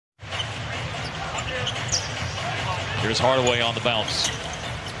Here's Hardaway on the bounce.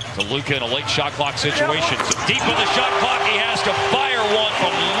 To Luka in a late shot clock situation. So deep in the shot clock, he has to fire one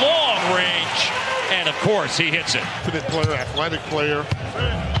from long range. And of course, he hits it. Confident player, athletic player.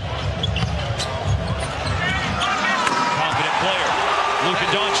 Confident player. Luka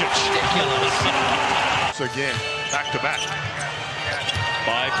Doncic. So again, back to back.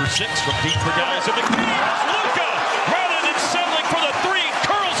 5 for 6 from deep for guys. And Luka, rather than settling for the three,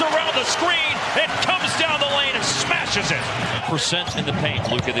 curls around the screen and comes down the lane and smashes it. % in the paint,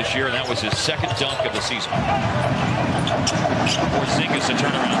 Luka, this year, and that was his second dunk of the season. Porzingis a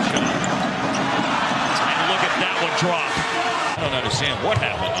turnaround shot. And look at that one drop. I don't understand what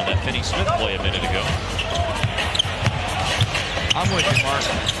happened on that Finney Smith play a minute ago. I'm with you, Mark.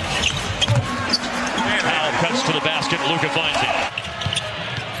 And Howell cuts to the basket. Luka finds it.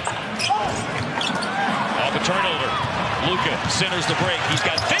 Off a turnover. Luka centers the break. He's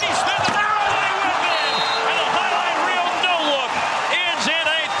got Finney Smith. And they're away with it. And the highlight reel no look ends in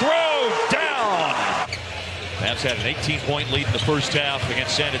a throwdown. Mavs had an 18-point lead in the first half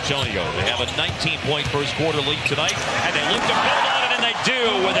against San Antonio. They have a 19-point first quarter lead tonight. And they look to build on it, and they do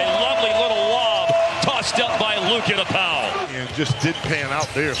with a lovely little lob tossed up by Luka to Powell. And just did pan out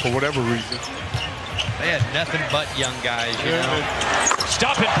there for whatever reason. They had nothing but young guys, you know.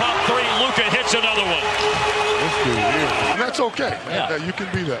 Stop and pop three. Luka hits another one. This dude here. And that's okay. Yeah. You can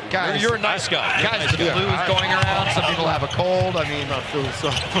be that. Guys, You're a nice guy. Guys, the flu is going around. Some people have a cold. I mean, I'm not feeling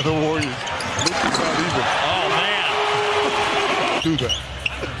sorry for the Warriors. Luka's not even. Oh, man. Do that.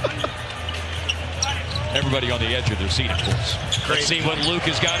 Everybody on the edge of their seat, of course. Let's see what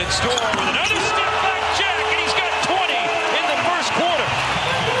Luka's got in store with another step-back jack, and he's got 20 in the first quarter.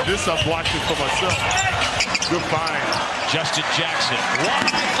 This I'm watching for myself. Good find. Justin Jackson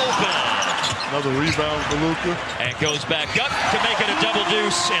wide open. Another rebound for Luka. And goes back up to make it a double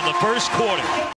deuce in the first quarter.